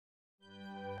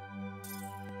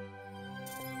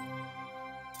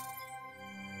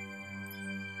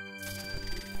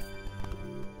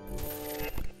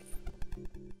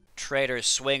Traders,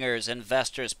 swingers,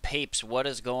 investors, peeps, what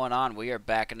is going on? We are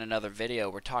back in another video.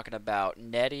 We're talking about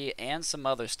NETE and some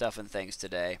other stuff and things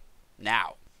today.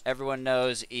 Now, everyone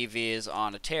knows EV is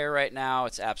on a tear right now.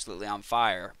 It's absolutely on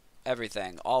fire.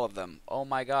 Everything, all of them. Oh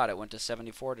my god, it went to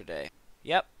 74 today.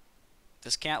 Yep,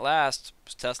 this can't last.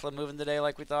 Is Tesla moving today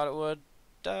like we thought it would?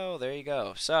 Oh, there you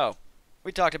go. So,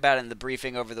 we talked about it in the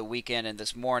briefing over the weekend and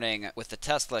this morning with the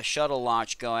Tesla shuttle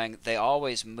launch going. They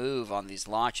always move on these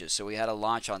launches. So we had a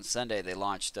launch on Sunday. They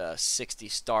launched 60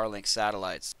 Starlink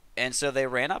satellites. And so they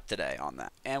ran up today on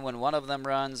that. And when one of them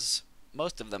runs,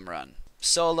 most of them run.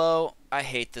 Solo, I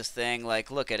hate this thing.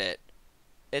 Like, look at it.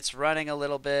 It's running a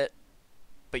little bit,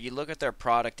 but you look at their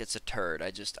product, it's a turd.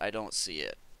 I don't see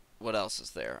it. What else is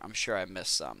there? I'm sure I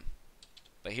missed some.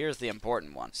 But here's the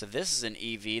important one. So this is an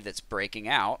EV that's breaking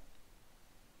out.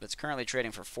 That's currently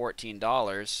trading for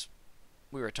 $14.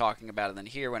 We were talking about it in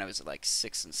here when it was at like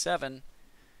 6 and 7.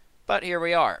 But here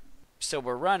we are. So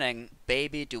we're running.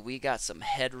 Baby, do we got some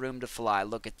headroom to fly.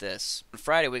 Look at this. On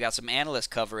Friday, we got some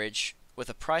analyst coverage with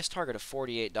a price target of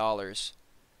 $48,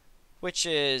 which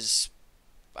is,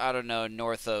 I don't know,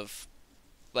 north of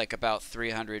like about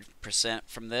 300%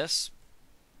 from this.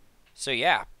 So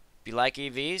yeah, if you like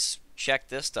EVs, check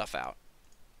this stuff out.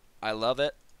 I love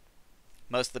it.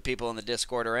 Most of the people in the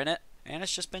Discord are in it, and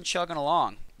it's just been chugging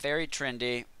along. Very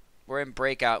trendy. We're in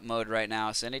breakout mode right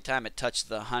now, so anytime it touches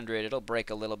the 100, it'll break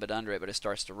a little bit under it, but it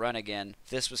starts to run again.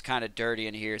 This was kind of dirty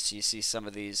in here, so you see some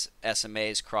of these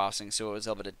SMAs crossing, so it was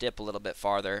able to dip a little bit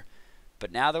farther.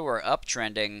 But now that we're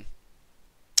uptrending,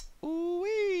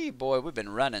 ooh-wee, boy, we've been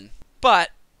running.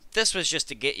 But this was just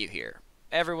to get you here.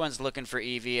 Everyone's looking for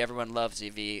EV. Everyone loves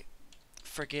EV.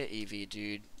 Forget EV,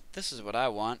 dude. This is what I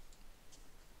want.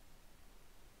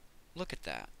 Look at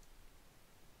that.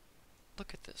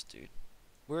 Look at this, dude.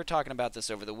 We were talking about this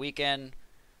over the weekend.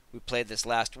 We played this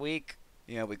last week.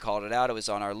 You know, we called it out. It was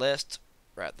on our list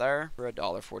right there for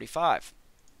 $1.45.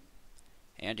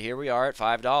 And here we are at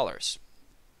 $5.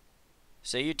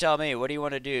 So you tell me, what do you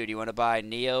want to do? Do you want to buy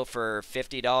NEO for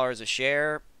 $50 a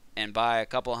share and buy a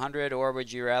couple hundred, or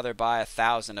would you rather buy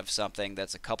 1,000 of something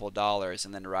that's a couple dollars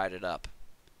and then ride it up?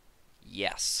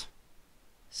 Yes.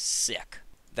 Sick.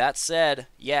 That said,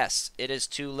 yes, it is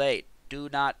too late. Do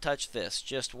not touch this.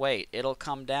 Just wait. It'll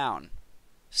come down.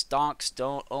 Stonks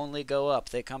don't only go up.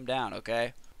 They come down,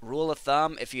 okay? Rule of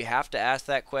thumb, if you have to ask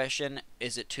that question,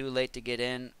 is it too late to get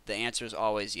in? The answer is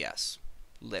always yes.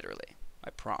 Literally.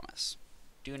 I promise.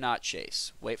 Do not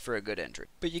chase. Wait for a good entry.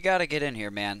 But you gotta get in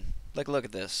here, man. Like, look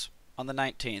at this. On the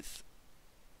 19th,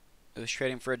 it was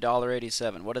trading for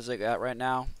 $1.87. What is it at right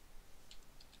now?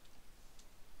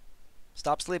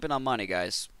 Stop sleeping on money,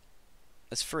 guys.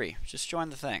 It's free. Just join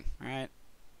the thing, alright?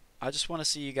 I just want to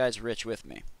see you guys rich with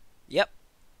me. Yep.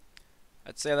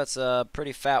 I'd say that's a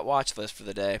pretty fat watch list for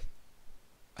the day.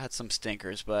 I had some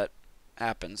stinkers, but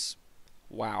happens.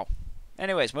 Wow.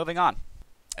 Anyways, moving on.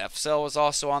 Fcel was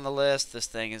also on the list. This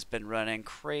thing has been running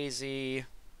crazy.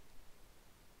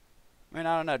 I mean,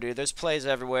 I don't know, dude. There's plays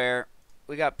everywhere.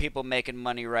 We got people making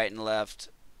money right and left.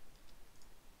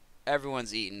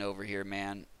 Everyone's eating over here,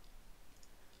 man.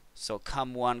 So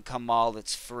come one, come all,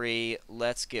 it's free.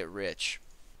 Let's get rich.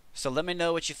 So let me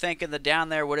know what you think in the down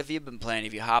there. What have you been playing?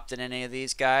 Have you hopped in any of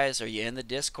these guys? Are you in the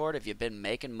Discord? Have you been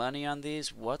making money on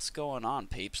these? What's going on,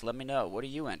 peeps? Let me know. What are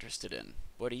you interested in?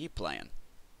 What are you playing?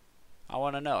 I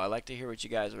want to know. I like to hear what you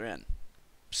guys are in.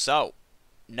 So,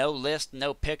 no list,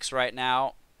 no picks right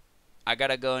now. I got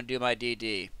to go and do my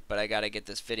DD, but I got to get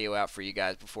this video out for you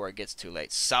guys before it gets too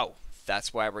late. So,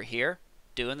 that's why we're here,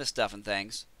 doing the stuff and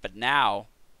things. But now,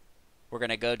 we're going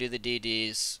to go do the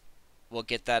DDs. We'll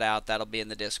get that out. That'll be in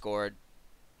the Discord.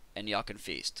 And y'all can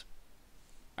feast.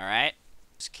 Alright?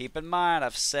 Just keep in mind,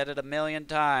 I've said it a million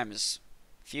times.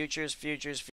 Futures,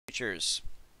 futures, futures.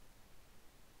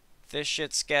 This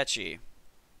shit's sketchy.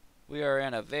 We are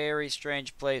in a very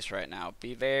strange place right now.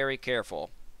 Be very careful.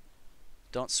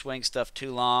 Don't swing stuff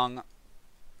too long.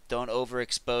 Don't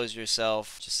overexpose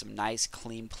yourself. Just some nice,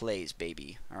 clean plays,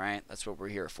 baby. Alright? That's what we're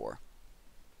here for.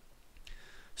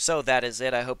 So that is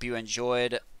it. I hope you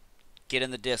enjoyed. Get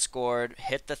in the Discord.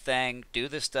 Hit the thing. Do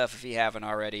this stuff if you haven't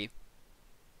already.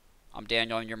 I'm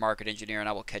Daniel. I'm your market engineer, and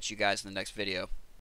I will catch you guys in the next video.